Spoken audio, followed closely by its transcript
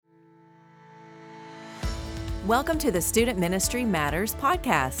Welcome to the Student Ministry Matters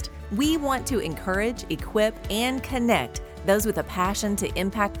podcast. We want to encourage, equip, and connect those with a passion to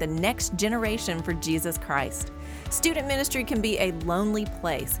impact the next generation for Jesus Christ. Student ministry can be a lonely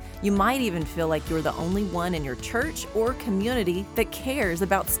place. You might even feel like you're the only one in your church or community that cares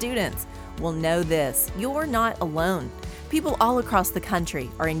about students. Well, know this, you're not alone. People all across the country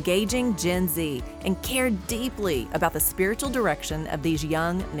are engaging Gen Z and care deeply about the spiritual direction of these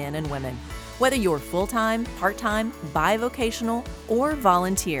young men and women. Whether you're full-time, part-time, bivocational, or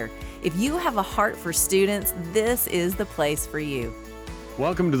volunteer, if you have a heart for students, this is the place for you.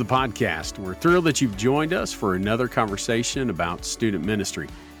 Welcome to the podcast. We're thrilled that you've joined us for another conversation about student ministry.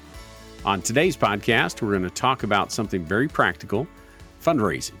 On today's podcast, we're going to talk about something very practical,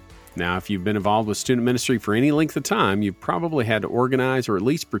 fundraising. Now, if you've been involved with student ministry for any length of time, you've probably had to organize or at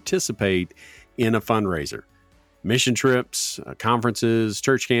least participate in a fundraiser. Mission trips, conferences,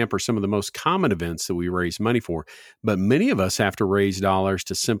 church camp are some of the most common events that we raise money for, but many of us have to raise dollars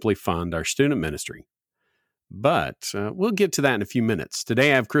to simply fund our student ministry. But we'll get to that in a few minutes.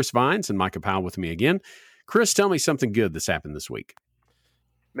 Today I have Chris Vines and Micah Powell with me again. Chris, tell me something good that's happened this week.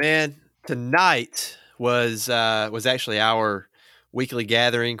 Man, tonight was actually our weekly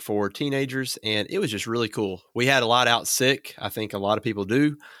gathering for teenagers, and it was just really cool. We had a lot out sick. I think a lot of people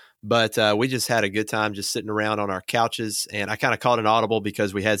do. But we just had a good time just sitting around on our couches, and I kind of caught an audible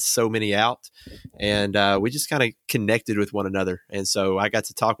because we had so many out, and we just kind of connected with one another. And so I got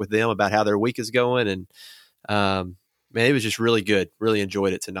to talk with them about how their week is going, and man, it was just really good. Really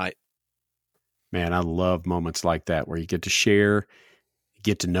enjoyed it tonight. Man, I love moments like that where you get to share,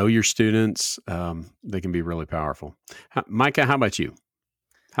 get to know your students. They can be really powerful. Micah, how about you?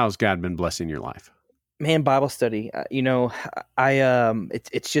 How's God been blessing your life? Man, Bible study.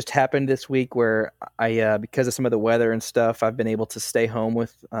 It's just happened this week where I because of some of the weather and stuff, I've been able to stay home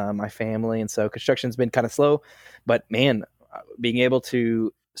with my family, and so construction's been kind of slow. But man, being able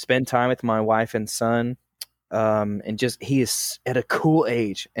to spend time with my wife and son, and just he is at a cool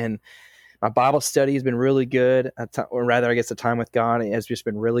age, and my Bible study has been really good. Or rather, I guess the time with God has just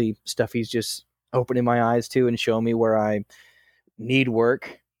been really stuff. He's just opening my eyes to and showing me where I need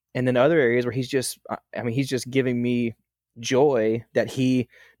work. And then other areas where he's just giving me joy that he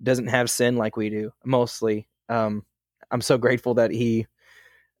doesn't have sin like we do. Mostly, I'm so grateful that he,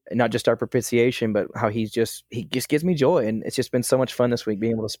 not just our propitiation, but how he just gives me joy. And it's just been so much fun this week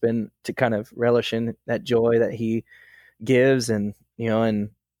being able to kind of relish in that joy that he gives, and and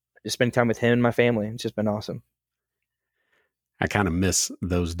just spending time with him and my family. It's just been awesome. I kind of miss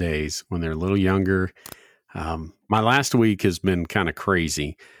those days when they're a little younger. My last week has been kind of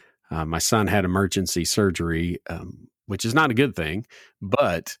crazy. My son had emergency surgery, which is not a good thing,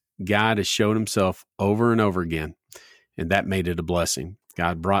 but God has shown himself over and over again, and that made it a blessing.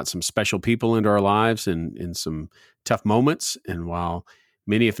 God brought some special people into our lives in some tough moments, and while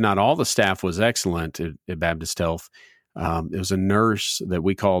many, if not all, the staff was excellent at Baptist Health, it was a nurse that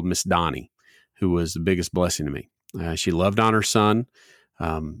we called Miss Donnie, who was the biggest blessing to me. She loved on her son.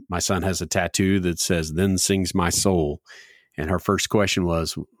 My son has a tattoo that says, "Then sings my soul," and her first question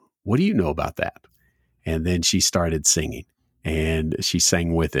was, "What do you know about that?" And then she started singing, and she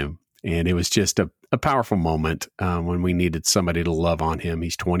sang with him. And it was just a powerful moment when we needed somebody to love on him.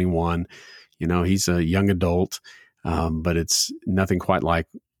 He's 21. He's a young adult, but it's nothing quite like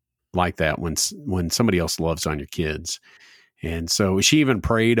that when somebody else loves on your kids. And so she even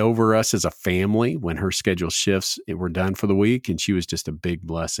prayed over us as a family when her schedule shifts and we're done for the week, and she was just a big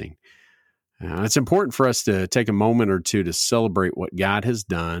blessing. It's important for us to take a moment or two to celebrate what God has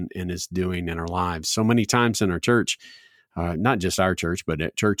done and is doing in our lives. So many times in our church, not just our church, but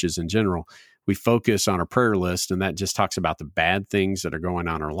at churches in general, we focus on our prayer list, and that just talks about the bad things that are going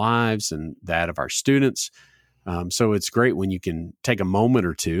on in our lives and that of our students. So it's great when you can take a moment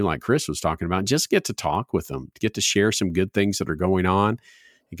or two, like Chris was talking about, just get to talk with them, get to share some good things that are going on.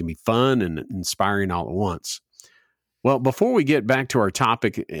 It can be fun and inspiring all at once. Well, before we get back to our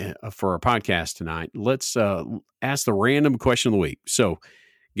topic for our podcast tonight, let's ask the random question of the week. So,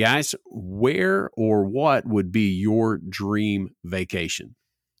 guys, where or what would be your dream vacation?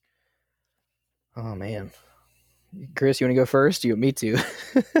 Oh, man. Chris, you want to go first? You want me to?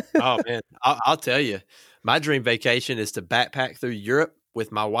 Oh, man. I'll tell you. My dream vacation is to backpack through Europe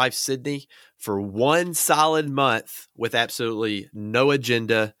with my wife, Sydney, for 1 solid month with absolutely no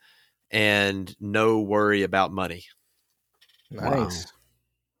agenda and no worry about money. Nice. Wow.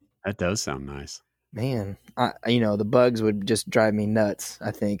 That does sound nice. Man, the bugs would just drive me nuts,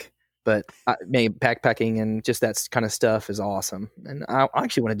 I think. But maybe backpacking and just that kind of stuff is awesome. And I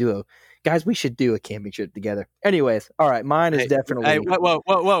actually want to guys, we should do a camping trip together. Anyways, all right, mine is definitely. Hey, whoa,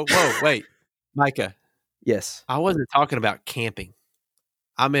 wait, Micah. Yes. I wasn't talking about camping.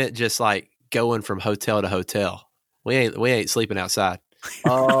 I meant just like going from hotel to hotel. We ain't sleeping outside.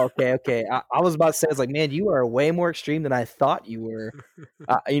 Oh, okay. I was about to say, I was like, man, you are way more extreme than I thought you were.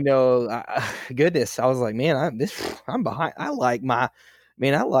 Goodness, I was like, man, I'm behind. I like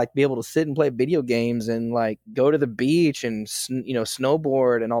to be able to sit and play video games and like go to the beach and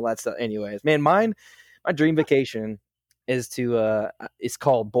snowboard and all that stuff. Anyways, man, my dream vacation is it's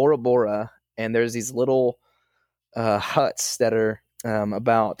called Bora Bora, and there's these little huts that are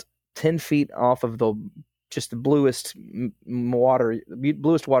about 10 feet off of the bluest water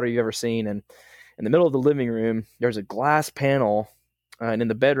you've ever seen. And in the middle of the living room, there's a glass panel, and in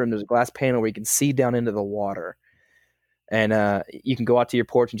the bedroom, there's a glass panel where you can see down into the water. And you can go out to your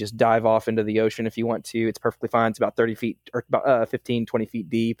porch and just dive off into the ocean if you want to. It's perfectly fine. It's about 30 feet or about 15, 20 feet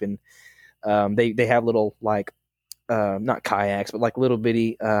deep. And they have little not kayaks, but like little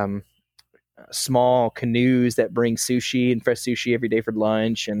bitty small canoes that bring sushi and fresh sushi every day for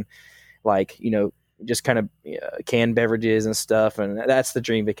lunch, and just kind of canned beverages and stuff. And that's the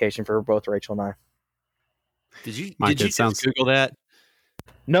dream vacation for both Rachel and I. Did you sounds... Google that?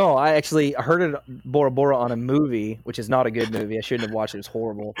 No, I actually heard it, Bora Bora, on a movie, which is not a good movie. I shouldn't have watched it. It was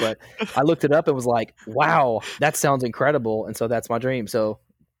horrible. But I looked it up and was like, wow, that sounds incredible. And so that's my dream. So,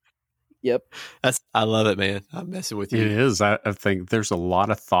 yep. I love it, man. I'm messing with you. It is. I think there's a lot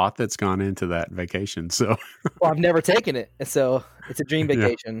of thought that's gone into that vacation. So, well, I've never taken it. So it's a dream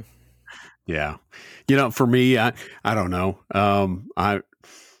vacation. Yeah. For me, I don't know.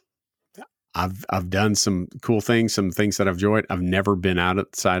 I've done some cool things, some things that I've enjoyed. I've never been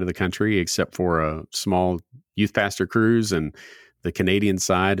outside of the country except for a small youth pastor cruise and the Canadian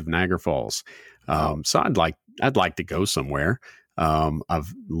side of Niagara Falls. So I'd like to go somewhere.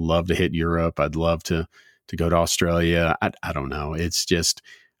 I've loved to hit Europe. I'd love to go to Australia. I don't know. It's just,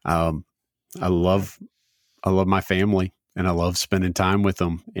 I love my family and I love spending time with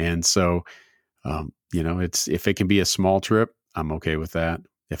them. And so, if it can be a small trip, I'm okay with that.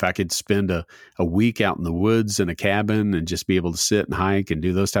 If I could spend a week out in the woods in a cabin and just be able to sit and hike and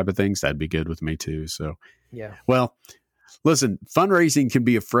do those type of things, that'd be good with me too. So, yeah. Well, listen, fundraising can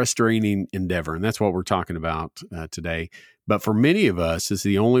be a frustrating endeavor, and that's what we're talking about today. But for many of us, it's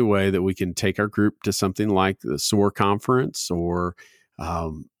the only way that we can take our group to something like the SOAR conference or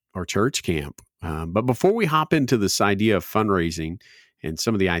church camp. But before we hop into this idea of fundraising and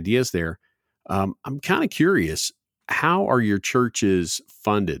some of the ideas there, I'm kind of curious. How are your churches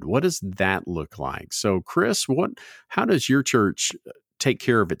funded? What does that look like? So, Chris, how does your church take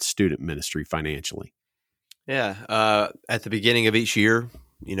care of its student ministry financially? Yeah, at the beginning of each year,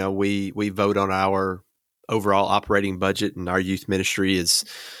 we vote on our overall operating budget, and our youth ministry is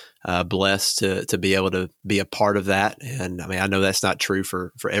blessed to be able to be a part of that. And I mean, I know that's not true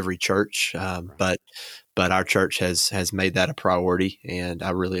for every church, but our church has made that a priority, and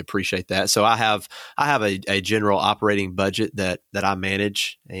I really appreciate that. So I have a general operating budget that I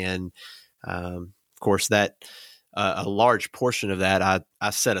manage, and of course that a large portion of that I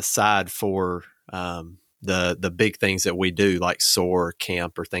set aside for the big things that we do, like SOAR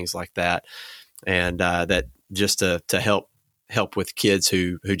camp or things like that, and that just to help with kids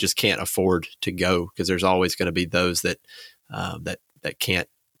who just can't afford to go, because there's always going to be those that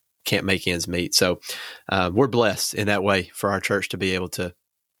can't make ends meet. So we're blessed in that way for our church to be able to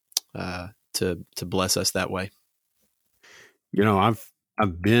bless us that way.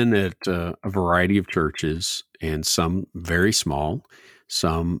 I've been at a variety of churches, and some very small,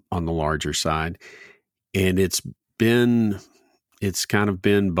 some on the larger side, and it's kind of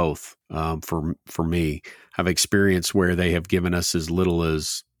been both for me. I've experienced where they have given us as little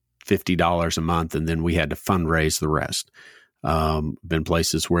as $50 a month, and then we had to fundraise the rest. Been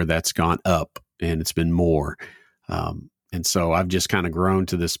places where that's gone up and it's been more. And so I've just kind of grown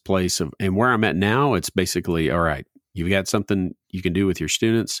to this place and where I'm at now, it's basically, all right, you've got something you can do with your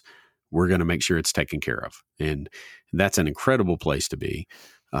students. We're going to make sure it's taken care of. And that's an incredible place to be.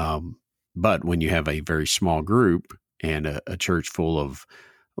 But when you have a very small group and a church full of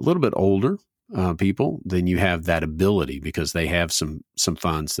a little bit older people, then you have that ability because they have some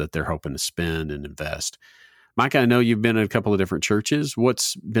funds that they're hoping to spend and invest. Mike, I know you've been in a couple of different churches.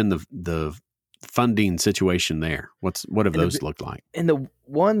 What's been the funding situation there? What have those looked like? And the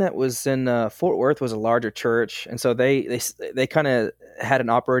one that was in Fort Worth was a larger church, and so they kind of had an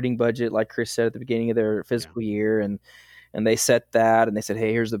operating budget, like Chris said at the beginning of their fiscal year, and they set that, and they said,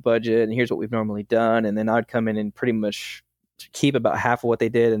 hey, here's the budget, and here's what we've normally done, and then I'd come in and pretty much keep about half of what they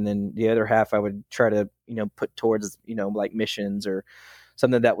did, and then the other half I would try to put towards like missions or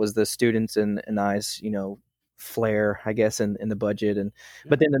something that was the students and I's flare, I guess, in the budget.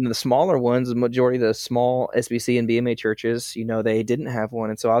 But then in the smaller ones, the majority of the small SBC and BMA churches, they didn't have one.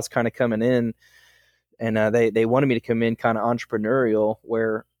 And so I was kind of coming in, and they wanted me to come in kind of entrepreneurial,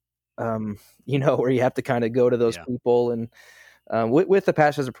 where, where you have to kind of go to those people and with the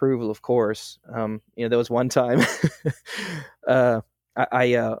pastor's approval, of course. There was one time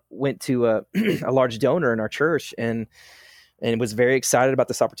I went to a large donor in our church and was very excited about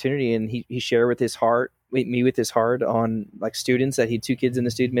this opportunity. And he shared with his heart on like students, that he had 2 kids in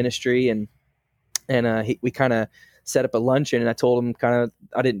the student ministry. And we kind of set up a luncheon, and I told him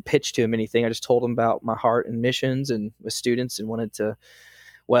I didn't pitch to him anything. I just told him about my heart and missions and with students, and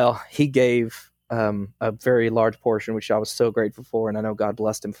he gave a very large portion, which I was so grateful for. And I know God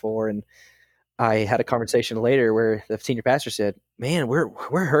blessed him for. And I had a conversation later where the senior pastor said, "Man, we're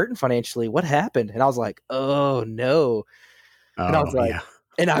hurting financially. What happened?" And I was like, "Oh no." And I was like,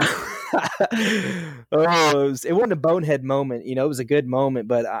 and it wasn't a bonehead moment, it was a good moment,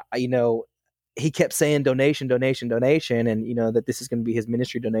 but he kept saying donation, donation, donation. And, that this is going to be his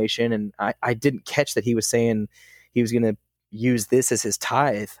ministry donation. And I didn't catch that he was saying he was going to use this as his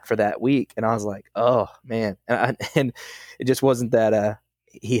tithe for that week. And I was like, oh man. And it just wasn't that,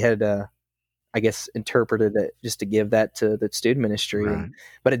 he had, I guess, interpreted it just to give that to the student ministry. Right.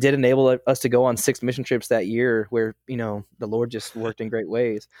 But it did enable us to go on 6 mission trips that year, where, the Lord just worked in great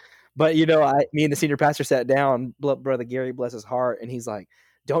ways. But, me and the senior pastor sat down, Brother Gary, bless his heart, and he's like,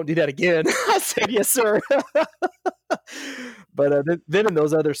 "Don't do that again." I said, "Yes, sir." But then in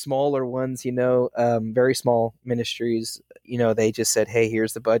those other smaller ones, very small ministries, they just said, "Hey,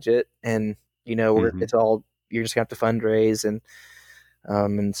 here's the budget." And, it's all, you're just going to have to fundraise.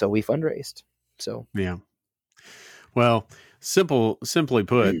 And so we fundraised. So, yeah. Well, simply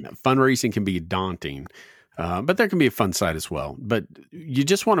put, fundraising can be daunting, but there can be a fun side as well. But you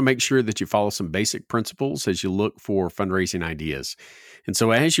just want to make sure that you follow some basic principles as you look for fundraising ideas. And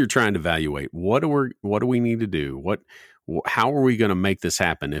so, as you're trying to evaluate, what do we need to do? How are we going to make this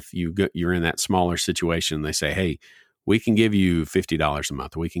happen? If you're in that smaller situation, they say, "Hey, we can give you $50 a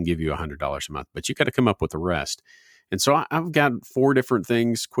month. We can give you $100 a month, but you got to come up with the rest." And so I've got 4 different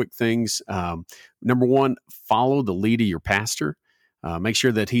things, quick things. Number 1, follow the lead of your pastor. Make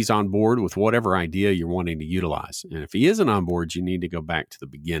sure that he's on board with whatever idea you're wanting to utilize. And if he isn't on board, you need to go back to the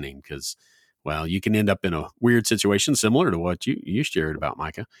beginning, because, well, you can end up in a weird situation similar to what you shared about,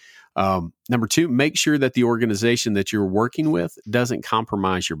 Micah. Number 2, make sure that the organization that you're working with doesn't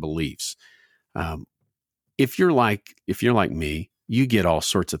compromise your beliefs. If you're like me, you get all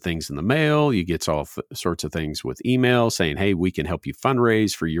sorts of things in the mail. You get all sorts of things with email saying, "Hey, we can help you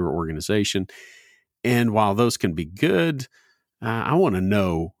fundraise for your organization." And while those can be good, I want to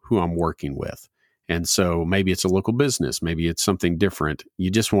know who I'm working with. And so maybe it's a local business. Maybe it's something different.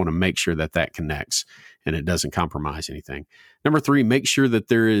 You just want to make sure that connects and it doesn't compromise anything. Number 3, make sure that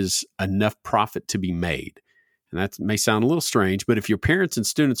there is enough profit to be made. And that may sound a little strange, but if your parents and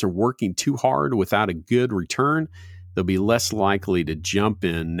students are working too hard without a good return, they'll be less likely to jump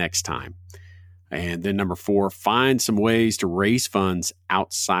in next time. And then number 4, find some ways to raise funds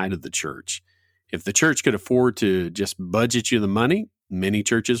outside of the church. If the church could afford to just budget you the money, many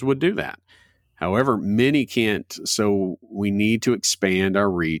churches would do that. However, many can't, so we need to expand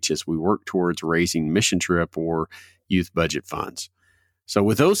our reach as we work towards raising mission trip or youth budget funds. So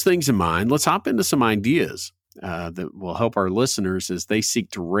with those things in mind, let's hop into some ideas that will help our listeners as they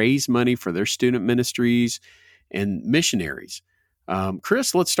seek to raise money for their student ministries and missionaries.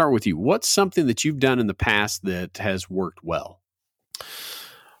 Chris, let's start with you. What's something that you've done in the past that has worked well?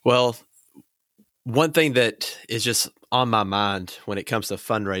 Well, one thing that is just on my mind when it comes to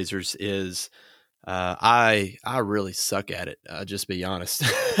fundraisers is I really suck at it. Just be honest,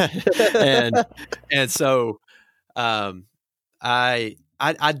 and so I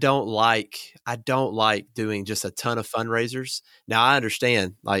don't like doing just a ton of fundraisers. Now I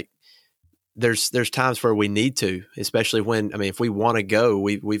understand, like, there's times where we need to, especially if we want to go,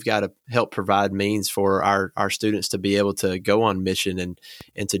 we've got to help provide means for our students to be able to go on mission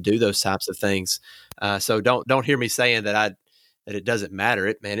and to do those types of things. So don't hear me saying that it doesn't matter.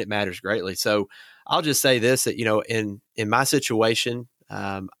 It matters greatly. So I'll just say this, that, in my situation,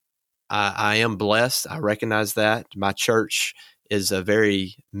 I am blessed. I recognize that my church is a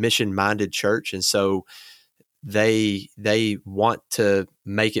very mission-minded church. And so they want to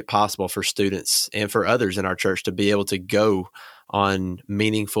make it possible for students and for others in our church to be able to go on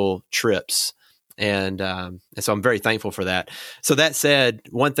meaningful trips. And so I'm very thankful for that. So that said,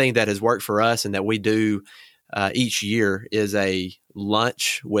 one thing that has worked for us and that we do each year is a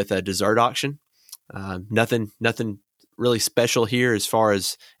lunch with a dessert auction. Nothing really special here as far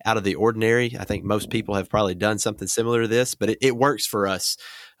as out of the ordinary. I think most people have probably done something similar to this, but it works for us.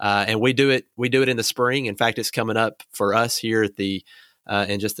 And we do it in the spring. In fact, it's coming up for us here at the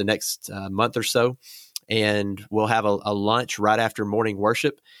in just the next month or so. And we'll have a lunch right after morning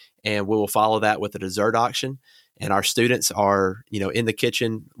worship, and we will follow that with a dessert auction. And our students are, in the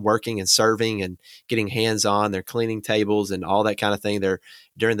kitchen working and serving and getting hands-on. They're cleaning tables and all that kind of thing.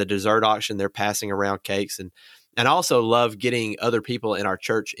 During the dessert auction, they're passing around cakes, and I also love getting other people in our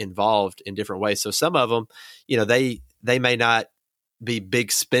church involved in different ways. So some of them, they may not be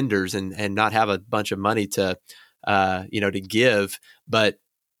big spenders and not have a bunch of money to give, but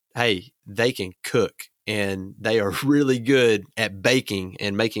hey, they can cook. And they are really good at baking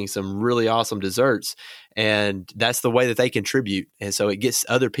and making some really awesome desserts. And that's the way that they contribute. And so it gets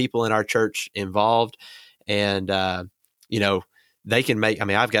other people in our church involved. And, they can make,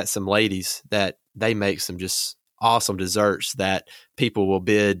 I've got some ladies that they make some just awesome desserts that people will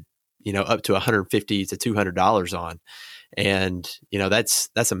bid, up to $150 to $200 on. And,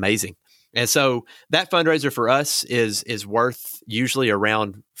 that's amazing. And so that fundraiser for us is worth usually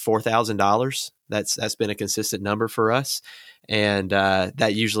around $4,000. That's been a consistent number for us. And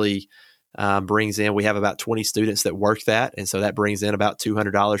that usually brings in, we have about 20 students that work that. And so that brings in about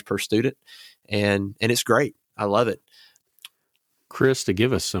 $200 per student. And it's great. I love it. Chris, to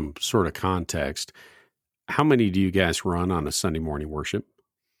give us some sort of context, how many do you guys run on a Sunday morning worship?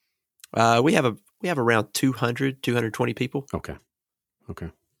 We have around 220 people. Okay.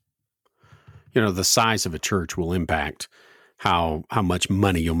 The size of a church will impact how much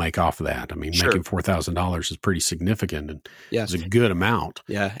money you'll make off of that. Sure. Making $4,000 is pretty significant, and it's a good amount.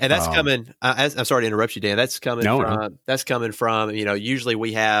 Yeah, and that's coming. I'm sorry to interrupt you, Dan. That's coming That's coming from. Usually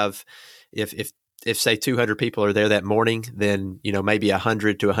we have, if say 200 people are there that morning, then maybe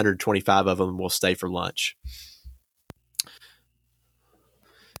 100 to 125 of them will stay for lunch.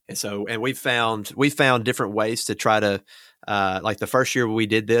 And so, we found different ways to try to. Like the first year we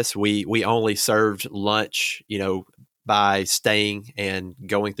did this, we only served lunch, by staying and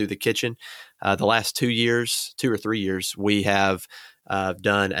going through the kitchen. The last 2 or 3 years, we have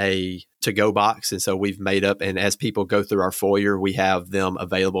done a to-go box. And so we've made up, and as people go through our foyer, we have them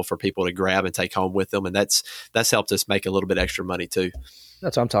available for people to grab and take home with them. And that's helped us make a little bit extra money too.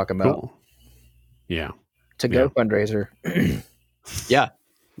 That's what I'm talking about. Cool. Yeah. To-go fundraiser.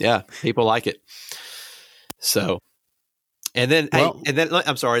 Yeah. People like it. So. And then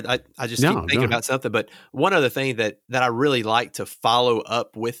I'm sorry, I just keep thinking about something. But one other thing that I really like to follow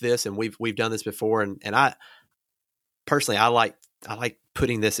up with this, and we've done this before, and I personally I like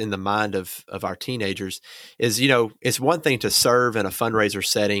putting this in the mind of our teenagers is, it's one thing to serve in a fundraiser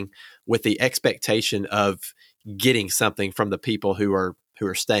setting with the expectation of getting something from the people who are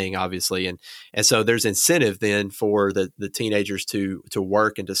staying, obviously, and so there's incentive then for the teenagers to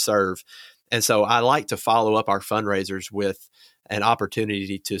work and to serve. And so I like to follow up our fundraisers with an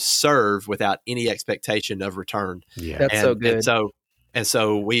opportunity to serve without any expectation of return. Yeah, that's so good. And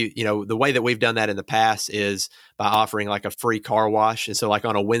so we, the way that we've done that in the past is by offering like a free car wash. And so like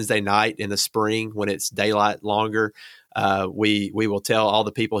on a Wednesday night in the spring when it's daylight longer, we will tell all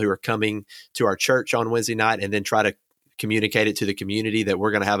the people who are coming to our church on Wednesday night and then try to communicate it to the community that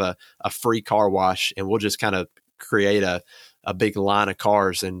we're going to have a free car wash, and we'll just kind of create a big line of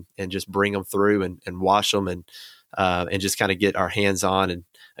cars and just bring them through and wash them and just kind of get our hands on. And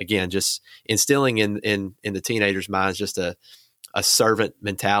again, just instilling in the teenagers' minds just a servant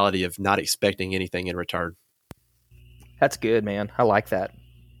mentality of not expecting anything in return. That's good, man. I like that.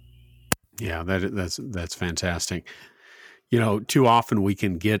 Yeah, that's fantastic. Too often we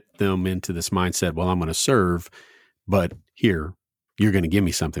can get them into this mindset, well, I'm going to serve, but here, you're going to give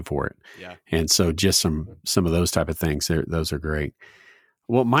me something for it. Yeah. And so just some of those type of things, those are great.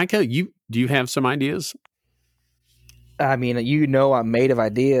 Well, Micah, do you have some ideas? I'm made of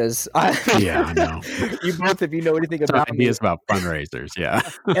ideas. Yeah, I know. You both, if you know anything about ideas about fundraisers, yeah.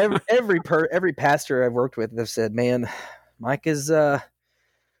 every pastor I've worked with have said, man, Mike is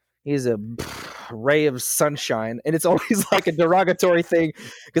he's a ray of sunshine, and it's always like a derogatory thing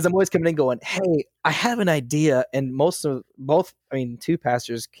because I'm always coming in going, hey, I have an idea. And two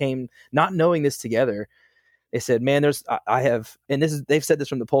pastors came not knowing this together. They said, man, they've said this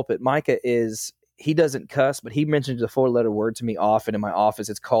from the pulpit. Micah he doesn't cuss, but he mentions a 4-letter word to me often in my office.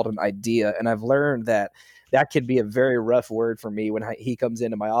 It's called an idea. And I've learned that can be a very rough word for me when he comes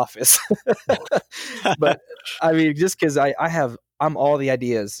into my office. But just because I'm all the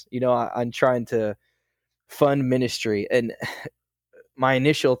ideas, I'm trying to fund ministry. And my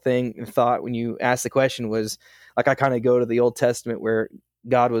initial thought when you asked the question was like, I kind of go to the Old Testament where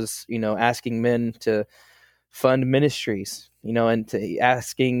God was, asking men to fund ministries, and to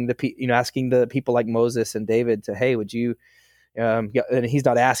asking the people like Moses and David to, hey, would you, and he's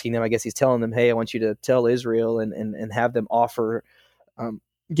not asking them, I guess he's telling them, hey, I want you to tell Israel and have them offer,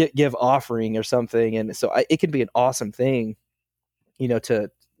 give offering or something. And so it can be an awesome thing,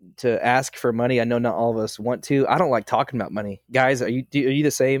 to ask for money. I know not all of us want to. I don't like talking about money. Guys, are you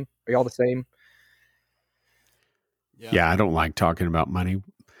the same? Are y'all the same? Yeah, I don't like talking about money,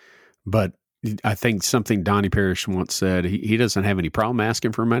 but I think something Donnie Parrish once said, he doesn't have any problem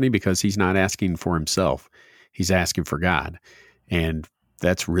asking for money because he's not asking for himself. He's asking for God. And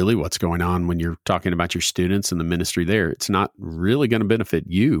that's really what's going on when you're talking about your students and the ministry there. It's not really going to benefit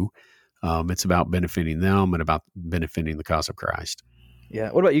you. It's about benefiting them and about benefiting the cause of Christ. Yeah.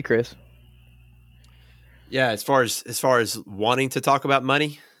 What about you, Chris? Yeah, as far as wanting to talk about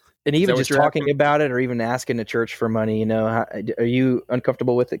money, and even just talking about it, or even asking the church for money, are you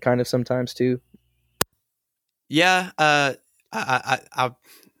uncomfortable with it kind of sometimes too? Yeah. I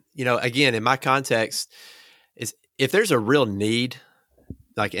again, in my context, is if there's a real need,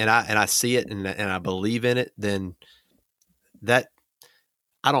 like, and I see it and I believe in it, then that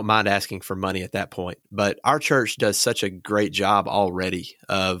I don't mind asking for money at that point. But our church does such a great job already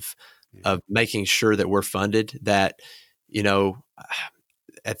of making sure that we're funded that,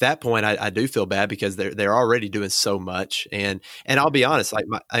 at that point, I do feel bad because they're already doing so much, and I'll be honest, like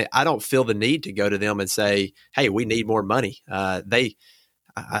I don't feel the need to go to them and say, "Hey, we need more money."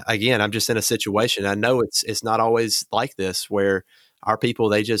 Again, I'm just in a situation. I know it's not always like this where our people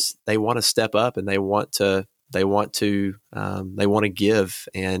they want to step up and they want to give,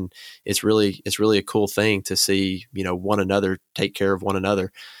 and it's really a cool thing to see one another take care of one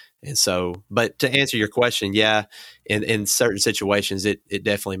another. And so, but to answer your question, yeah, in certain situations, it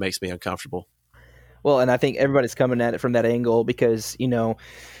definitely makes me uncomfortable. Well, and I think everybody's coming at it from that angle because, in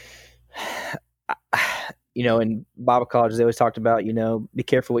Bible college, they always talked about, be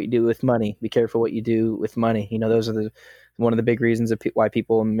careful what you do with money. Be careful what you do with money. Those are one of the big reasons of why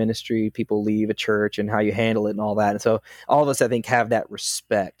people in ministry, people leave a church and how you handle it and all that. And so all of us, I think, have that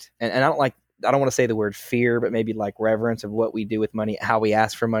respect. And I don't want to say the word fear, but maybe like reverence of what we do with money, how we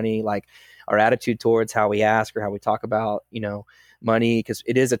ask for money, like our attitude towards how we ask or how we talk about, money, because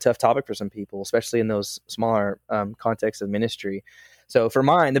it is a tough topic for some people, especially in those smaller contexts of ministry. So for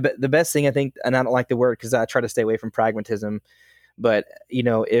mine, the best thing I think, and I don't like the word because I try to stay away from pragmatism, but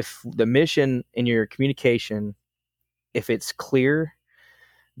if the mission in your communication, if it's clear,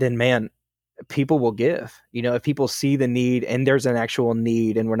 then man, people will give. If people see the need and there's an actual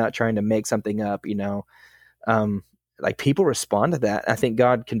need and we're not trying to make something up, like people respond to that. I think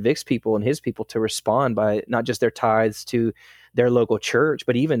God convicts people and his people to respond by not just their tithes to their local church,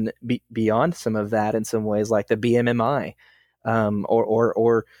 but even beyond some of that in some ways, like the BMMI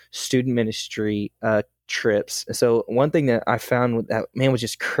or student ministry trips. So one thing that I found that, man, was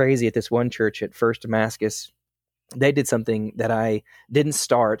just crazy at this one church at First Damascus. They did something that I didn't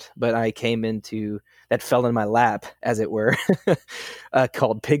start, but I came into that fell in my lap, as it were,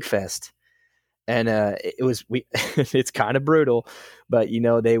 called Pig Fest. And it's kind of brutal, but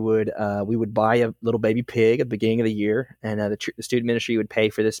we would buy a little baby pig at the beginning of the year, and the student ministry would pay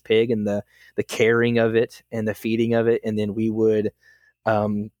for this pig and the caring of it and the feeding of it, and then we would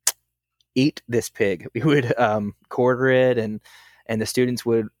eat this pig. We would quarter it, and the students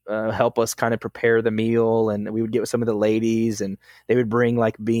would help us kind of prepare the meal, and we would get with some of the ladies, and they would bring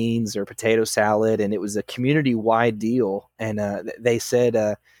like beans or potato salad, and it was a community-wide deal. And they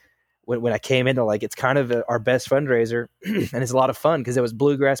said when I came in, like, it's kind of our best fundraiser, and it's a lot of fun because it was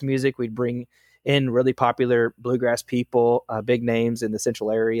bluegrass music. We'd bring in really popular bluegrass people, big names in the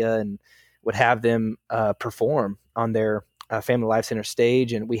central area, and would have them perform on their Family Life Center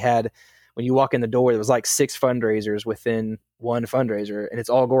stage. And we had, when you walk in the door, there was like 6 fundraisers within one fundraiser, and it's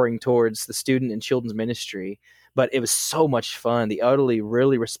all going towards the student and children's ministry. But it was so much fun. The elderly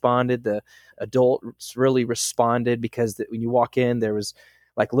really responded. The adults really responded because when you walk in, there was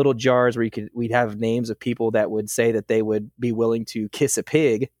like little jars where we'd have names of people that would say that they would be willing to kiss a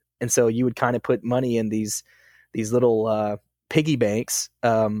pig. And so you would kind of put money in these little piggy banks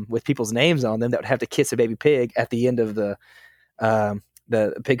with people's names on them that would have to kiss a baby pig at the end of the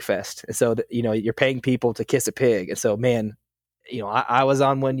Pig Fest. And so, you're paying people to kiss a pig. And so, man, I was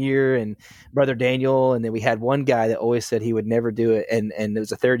on one year, and Brother Daniel, and then we had one guy that always said he would never do it. And it was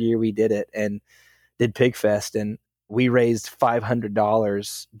the 3rd year we did it and did Pig Fest. And we raised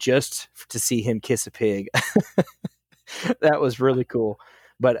 $500 just to see him kiss a pig. That was really cool.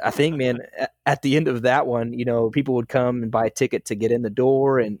 But I think, man, at the end of that one, people would come and buy a ticket to get in the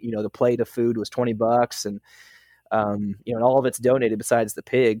door, and the plate of food was $20, and and all of it's donated besides the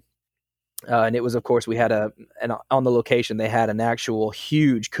pig. And it was, of course, we had and on the location, they had an actual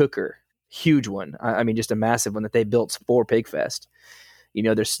huge cooker, huge one. I mean, just a massive one that they built for Pig Fest.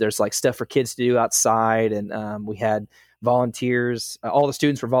 There's like stuff for kids to do outside, and we had volunteers. All the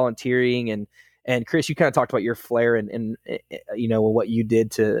students were volunteering, and Chris, you kind of talked about your flair and what you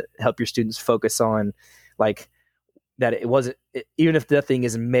did to help your students focus on like that. It wasn't, even if nothing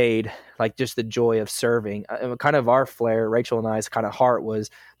is made, like just the joy of serving. Kind of our flair, Rachel and I's kind of heart was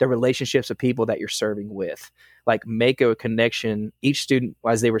the relationships of people that you're serving with. Like make a connection. Each student,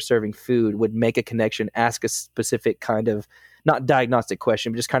 as they were serving food, would make a connection, ask a specific kind of, not diagnostic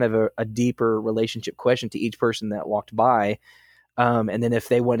question, but just kind of a deeper relationship question to each person that walked by. And then if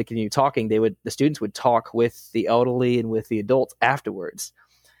they wanted to continue talking, the students would talk with the elderly and with the adults afterwards,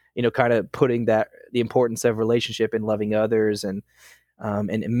 kind of putting the importance of relationship and loving others and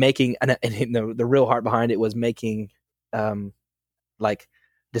making, and the real heart behind it was making, like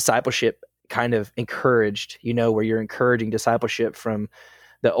discipleship kind of encouraged, where you're encouraging discipleship from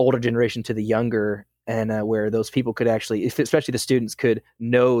the older generation to the younger, and where those people could actually, especially the students, could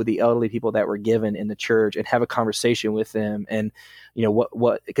know the elderly people that were given in the church and have a conversation with them. And,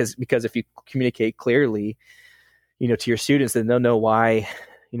 because if you communicate clearly, to your students, then they'll know why,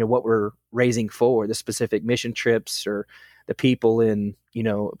 what we're raising for, the specific mission trips or the people in,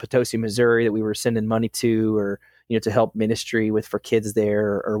 Potosi, Missouri that we were sending money to, or, to help ministry for kids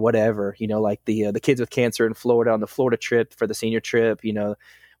there or whatever, like the kids with cancer in Florida on the Florida trip for the senior trip,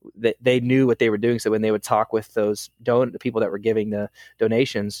 they knew what they were doing. So when they would talk with the people that were giving the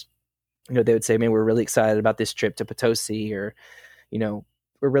donations, they would say, man, we're really excited about this trip to Potosi, or, we're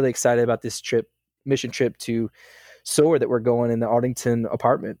really excited about this mission trip to SOAR that we're going in the Arlington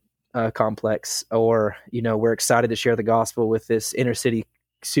apartment complex, or, we're excited to share the gospel with this inner city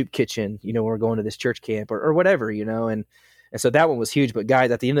soup kitchen, we're going to this church camp or whatever, and so that one was huge. But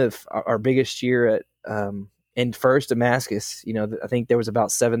guys, at the end of our biggest year at, in First Damascus, I think there was about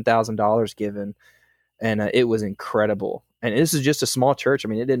 $7,000 given, and it was incredible. And this is just a small church. I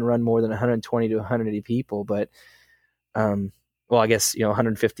mean, it didn't run more than 120 to 180 people, but, I guess,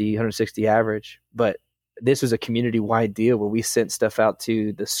 150, 160 average. But this was a community-wide deal where we sent stuff out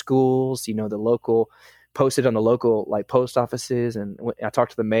to the schools, the local, posted on the local like post offices. And I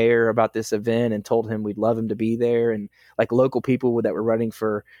talked to the mayor about this event and told him we'd love him to be there. And like local people that were running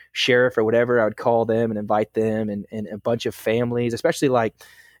for sheriff or whatever, I would call them and invite them, and a bunch of families, especially like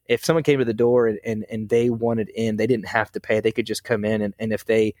if someone came to the door and they wanted in, they didn't have to pay. They could just come in. And if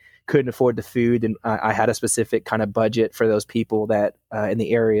they couldn't afford the food, then I had a specific kind of budget for those people that in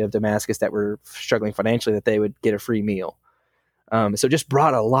the area of Damascus that were struggling financially, that they would get a free meal. So just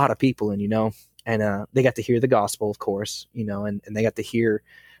brought a lot of people in, and they got to hear the gospel, of course, and they got to hear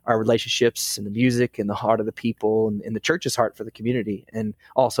our relationships and the music and the heart of the people and the church's heart for the community. And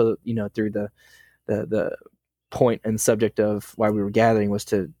also, through the point and subject of why we were gathering was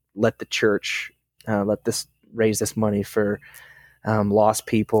to let the church, raise this money for lost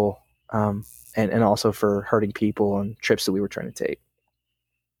people, and also for hurting people on trips that we were trying to take.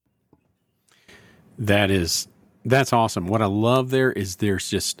 That's awesome. What I love there is there's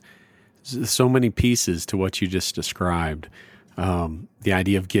just so many pieces to what you just described. The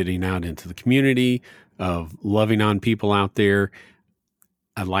idea of getting out into the community, of loving on people out there.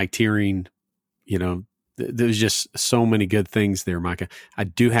 I liked hearing, there's just so many good things there, Micah. I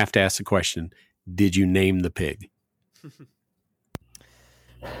do have to ask the question, did you name the pig?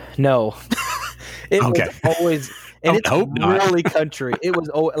 No. It okay. was always, and it's really country. It was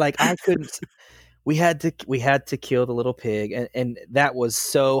like I couldn't. We had to kill the little pig, and that was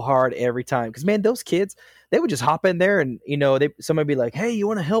so hard every time, because man, those kids, they would just hop in there and somebody would be like, hey, you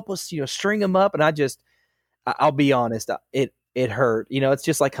want to help us string them up, and I'll be honest, it hurt. It's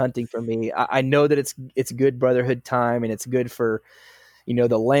just like hunting for me. I know that it's good brotherhood time, and it's good for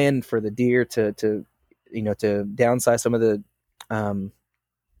the land, for the deer to downsize some of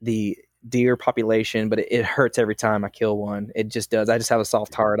the deer population, but it hurts every time I kill one. It just does. I just have a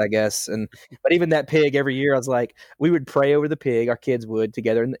soft heart, I guess. But even that pig, every year I was like, we would pray over the pig, our kids would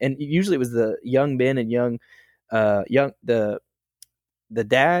together, and usually it was the young men and the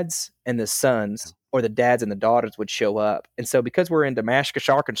dads and the sons, or the dads and the daughters would show up. And so because we're in Damascus,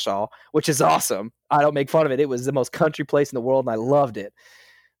 Arkansas, which is awesome, I don't make fun of it. It was the most country place in the world, and I loved it.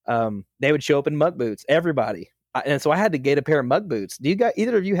 They would show up in muck boots, everybody. And so I had to get a pair of muck boots. Do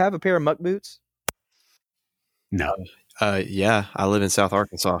either of you have a pair of muck boots? No. Yeah, I live in South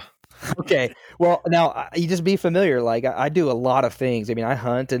Arkansas. Okay. Well, now you just be familiar. Like I do a lot of things. I mean, I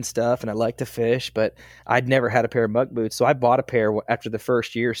hunt and stuff, and I like to fish, but I'd never had a pair of muck boots. So I bought a pair after the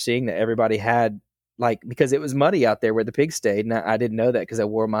first year, seeing that everybody had, because it was muddy out there where the pigs stayed. And I didn't know that because I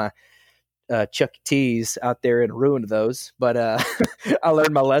wore my Chuck E. Cheese out there and ruined those, but I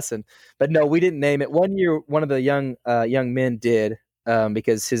learned my lesson. But no, we didn't name it. One year, one of the young men did,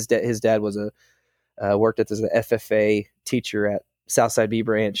 because his dad was worked as an FFA teacher at Southside B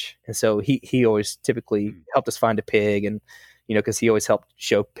Branch, and so he always typically helped us find a pig, and because he always helped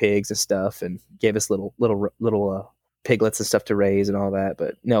show pigs and stuff, and gave us little piglets and stuff to raise and all that.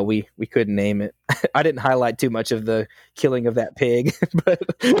 But no, we couldn't name it. I didn't highlight too much of the killing of that pig, but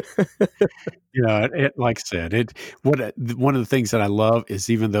like I said, one of the things that I love is,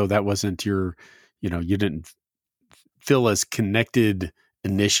 even though that wasn't your, you didn't feel as connected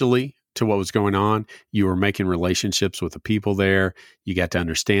initially to what was going on, you were making relationships with the people there. You got to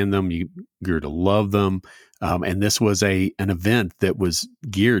understand them. You grew to love them. And this was an event that was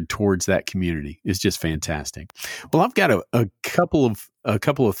geared towards that community. It's just fantastic. Well, I've got a couple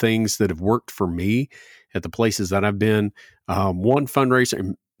of things that have worked for me at the places that I've been. One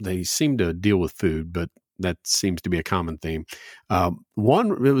fundraiser, they seem to deal with food, but that seems to be a common theme.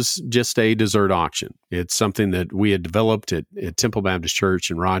 One, it was just a dessert auction. It's something that we had developed at Temple Baptist Church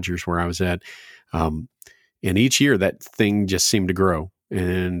in Rogers, where I was at. And each year that thing just seemed to grow,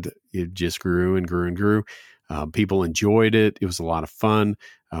 and it just grew and grew and grew. People enjoyed it. It was a lot of fun.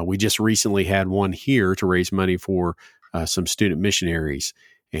 We just recently had one here to raise money for some student missionaries.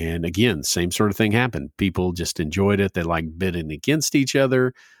 And again, same sort of thing happened. People just enjoyed it. They like bidding against each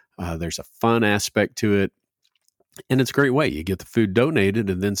other. There's a fun aspect to it, and it's a great way. You get the food donated,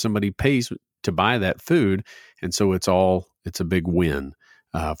 and then somebody pays to buy that food, and so it's a big win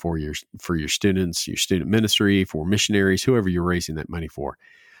for your students, your student ministry, for missionaries, whoever you're raising that money for.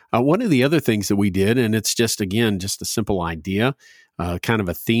 One of the other things that we did, and it's just a simple idea, kind of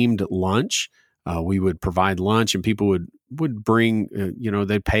a themed lunch. We would provide lunch, and people would bring,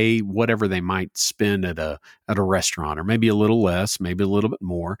 they'd pay whatever they might spend at a restaurant, or maybe a little less, maybe a little bit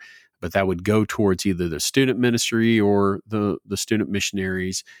more, but that would go towards either the student ministry or the student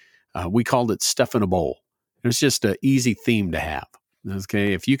missionaries. We called it Stuff in a Bowl. It was just an easy theme to have.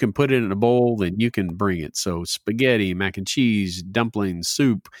 Okay, if you can put it in a bowl, then you can bring it. So spaghetti, mac and cheese, dumplings,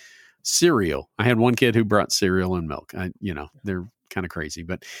 soup, cereal. I had one kid who brought cereal and milk. They're kind of crazy,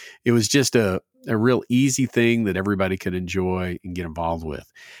 but it was just a real easy thing that everybody could enjoy and get involved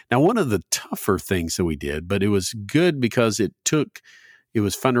with. Now, one of the tougher things that we did, but it was good because it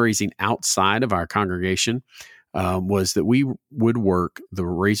was fundraising outside of our congregation, was that we would work the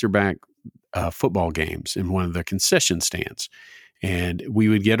Razorback football games in one of the concession stands. And we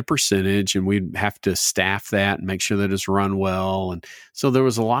would get a percentage, and we'd have to staff that and make sure that it's run well. And so there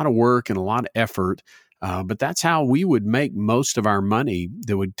was a lot of work and a lot of effort. But that's how we would make most of our money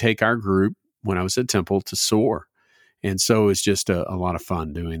that would take our group, when I was at Temple, to soar. And so it's just a lot of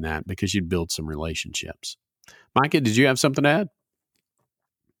fun doing that, because you'd build some relationships. Micah, did you have something to add?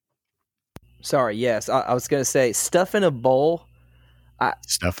 Sorry, yes. I was going to say stuff in a bowl.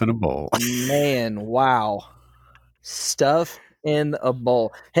 Stuff in a bowl. Man, wow. Stuff in a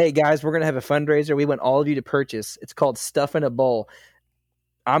bowl. Hey, guys, we're going to have a fundraiser. We want all of you to purchase. It's called Stuff in a Bowl.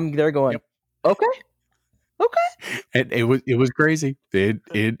 I'm there going, yep. Okay. It was crazy.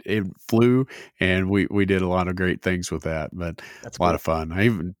 It flew, and we did a lot of great things with that. But that's a lot of fun. I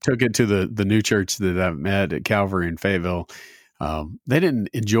even took it to the new church that I've met at Calvary in Fayetteville. They didn't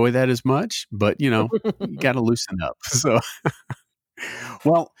enjoy that as much, but you got to loosen up. So,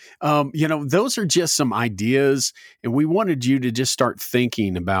 well, those are just some ideas, and we wanted you to just start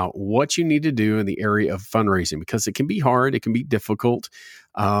thinking about what you need to do in the area of fundraising, because it can be hard, it can be difficult.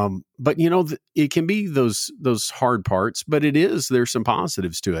 But it can be those hard parts, but there's some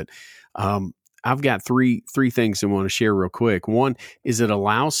positives to it. I've got three things I want to share real quick. One is it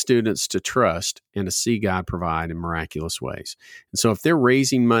allows students to trust and to see God provide in miraculous ways. And so if they're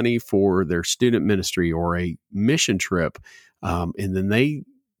raising money for their student ministry or a mission trip, and then they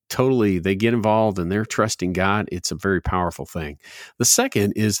get involved and they're trusting God, it's a very powerful thing. The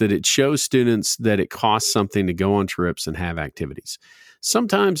second is that it shows students that it costs something to go on trips and have activities.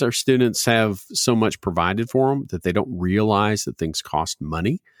 Sometimes our students have so much provided for them that they don't realize that things cost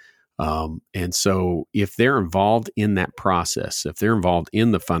money. And so if they're involved in that process, if they're involved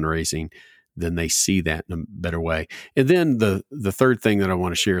in the fundraising, then they see that in a better way. And then the third thing that I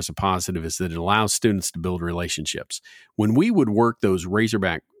want to share as a positive is that it allows students to build relationships. When we would work those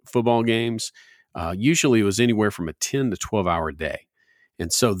Razorback football games, usually it was anywhere from a 10 to 12 hour day.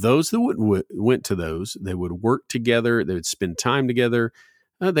 And so those that went to those, they would work together, they would spend time together,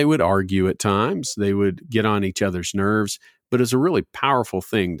 they would argue at times, they would get on each other's nerves, but it's a really powerful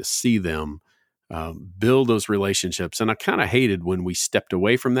thing to see them build those relationships. And I kind of hated when we stepped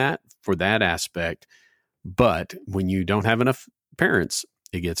away from that for that aspect, but when you don't have enough parents,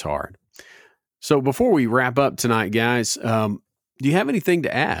 it gets hard. So before we wrap up tonight, guys, do you have anything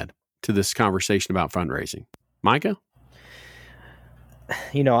to add to this conversation about fundraising? Micah?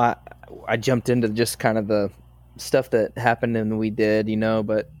 I jumped into just kind of the stuff that happened and we did,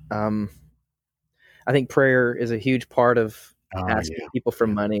 but I think prayer is a huge part of asking people for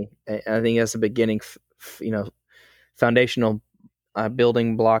money. I think that's the beginning, foundational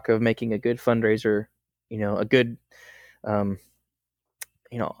building block of making a good fundraiser, a good,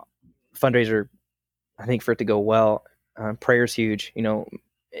 fundraiser. I think for it to go well, prayer is huge,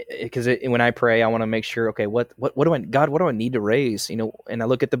 because when I pray, I want to make sure, okay, what do I need to raise? And I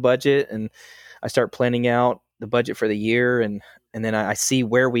look at the budget and I start planning out the budget for the year, and then I see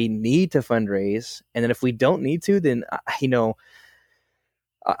where we need to fundraise. And then if we don't need to, then,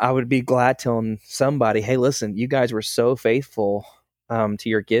 I would be glad telling somebody, hey, listen, you guys were so faithful to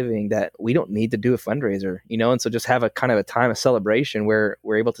your giving that we don't need to do a fundraiser, and so just have a kind of a time of celebration where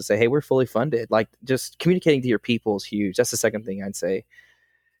we're able to say, hey, we're fully funded. Like, just communicating to your people is huge. That's the second thing I'd say.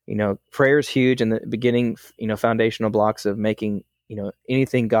 Prayer is huge in the beginning, foundational blocks of making,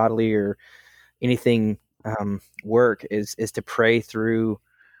 anything godly or anything work is to pray through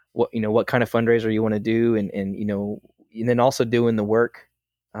what kind of fundraiser you want to do, and then also doing the work,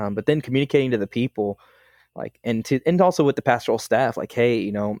 but then communicating to the people, like, and also with the pastoral staff, like, hey,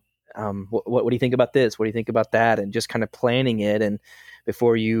 what do you think about this? What do you think about that? And just kind of planning it. And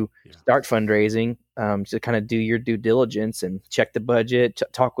before you start fundraising, to kind of do your due diligence and check the budget,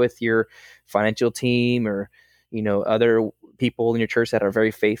 talk with your financial team or, other people in your church that are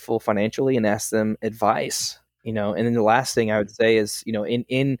very faithful financially, and ask them advice, and then the last thing I would say is,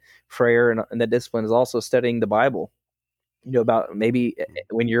 in prayer and the discipline is also studying the Bible, about maybe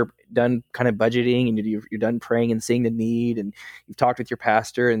when you're done kind of budgeting and you're done praying and seeing the need and you've talked with your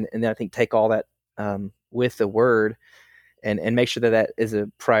pastor, and then I think take all that with the word and make sure that is a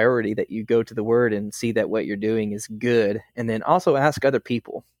priority, that you go to the word and see that what you're doing is good. And then also ask other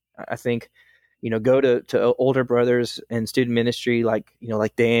people. I think, go to older brothers in student ministry, like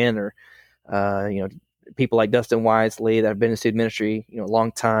Dan, or, people like Dustin Wisely that have been in student ministry, a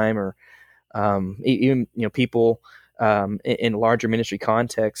long time, or even, people in larger ministry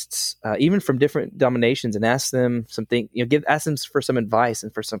contexts, even from different denominations, and ask them something, ask them for some advice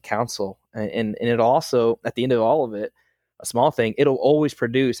and for some counsel. And it also, at the end of all of it, a small thing, it'll always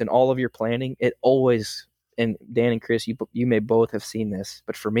produce in all of your planning. It always, and Dan and Chris, you may both have seen this,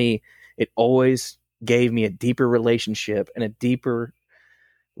 but for me, it always gave me a deeper relationship and a deeper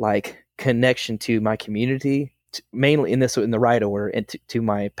connection to my community, mainly in the right order, and to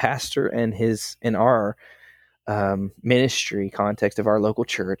my pastor and our ministry context of our local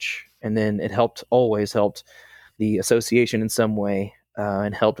church. And then it always helped the association in some way,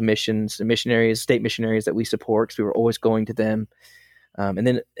 and helped missionaries, state missionaries that we support, because we were always going to them. And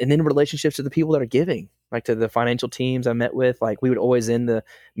then relationships to the people that are giving, like to the financial teams I met with, like we would always end the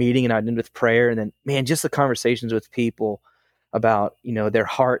meeting and I'd end with prayer. And then, man, just the conversations with people about, their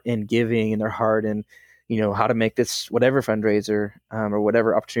heart in giving and their heart in, how to make this whatever fundraiser, or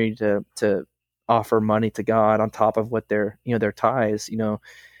whatever opportunity to offer money to God on top of what their tithes,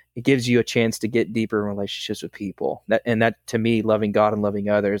 it gives you a chance to get deeper in relationships with people. That to me, loving God and loving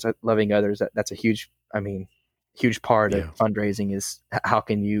others, that's a huge part of fundraising, is how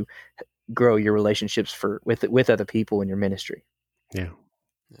can you grow your relationships with other people in your ministry. Yeah.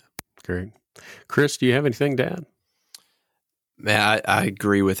 Great. Chris, do you have anything to add? Man, I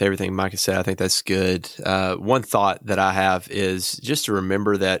agree with everything Micah said. I think that's good. One thought that I have is just to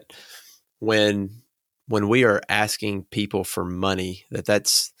remember that when we are asking people for money,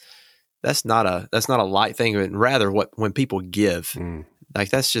 that's not a light thing, and rather when people give, like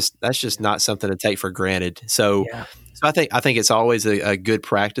that's just not something to take for granted. So I think it's always a good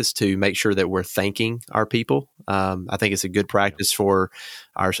practice to make sure that we're thanking our people. I think it's a good practice for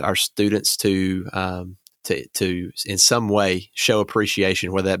our students to in some way show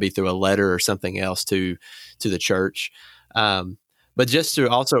appreciation, whether that be through a letter or something else to the church. But just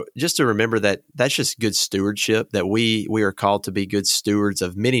to remember that that's just good stewardship, that we are called to be good stewards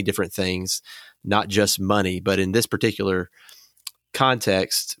of many different things, not just money. But in this particular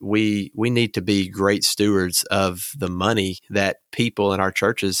context, we need to be great stewards of the money that people in our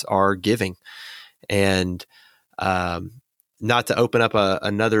churches are giving. And not to open up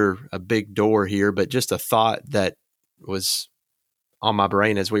a big door here, but just a thought that was on my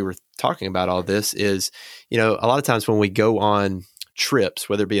brain as we were talking about all this is, a lot of times when we go on trips,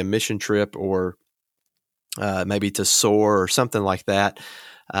 whether it be a mission trip or maybe to SOAR or something like that,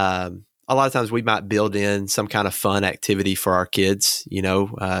 a lot of times we might build in some kind of fun activity for our kids,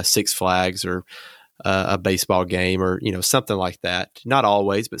 Six Flags or a baseball game or, something like that. Not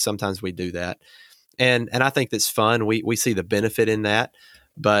always, but sometimes we do that. And I think that's fun. We see the benefit in that.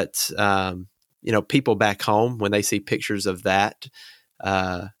 But, people back home, when they see pictures of that,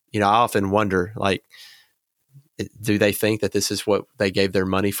 I often wonder, like, do they think that this is what they gave their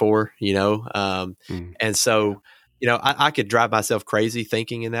money for, And so, I could drive myself crazy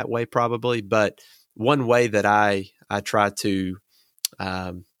thinking in that way probably. But one way that I try to,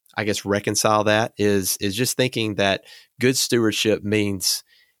 I guess, reconcile that is just thinking that good stewardship means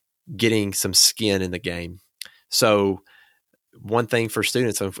getting some skin in the game. So one thing for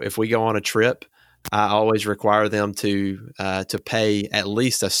students, if we go on a trip, I always require them to pay at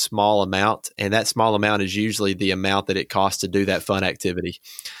least a small amount, and that small amount is usually the amount that it costs to do that fun activity.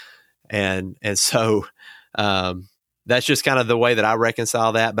 And so that's just kind of the way that I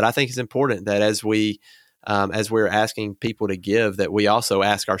reconcile that. But I think it's important that as we're asking people to give, that we also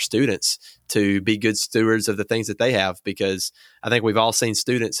ask our students to be good stewards of the things that they have, because I think we've all seen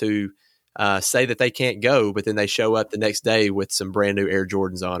students who say that they can't go, but then they show up the next day with some brand new Air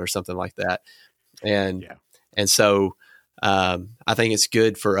Jordans on or something like that. And so I think it's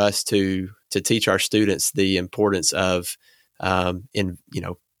good for us to teach our students the importance of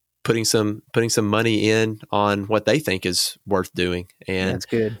putting some money in on what they think is worth doing. And that's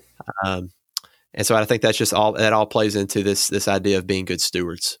good. And so I think that's just that all plays into this idea of being good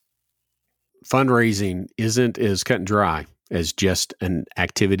stewards. Fundraising isn't as cut and dry as just an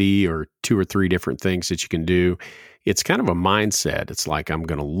activity or 2 or 3 different things that you can do. It's kind of a mindset. It's like, I'm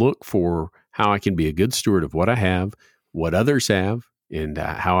going to look for how I can be a good steward of what I have, what others have, and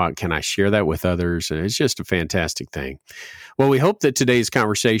how can I share that with others. And it's just a fantastic thing. Well, we hope that today's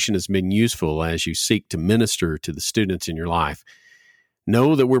conversation has been useful as you seek to minister to the students in your life.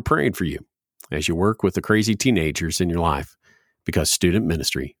 Know that we're praying for you as you work with the crazy teenagers in your life, because student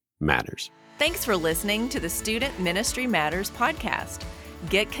ministry matters. Thanks for listening to the Student Ministry Matters podcast.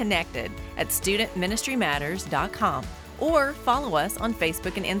 Get connected at studentministrymatters.com or follow us on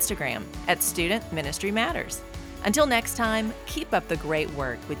Facebook and Instagram at Student Ministry Matters. Until next time, keep up the great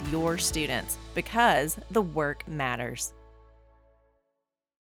work with your students, because the work matters.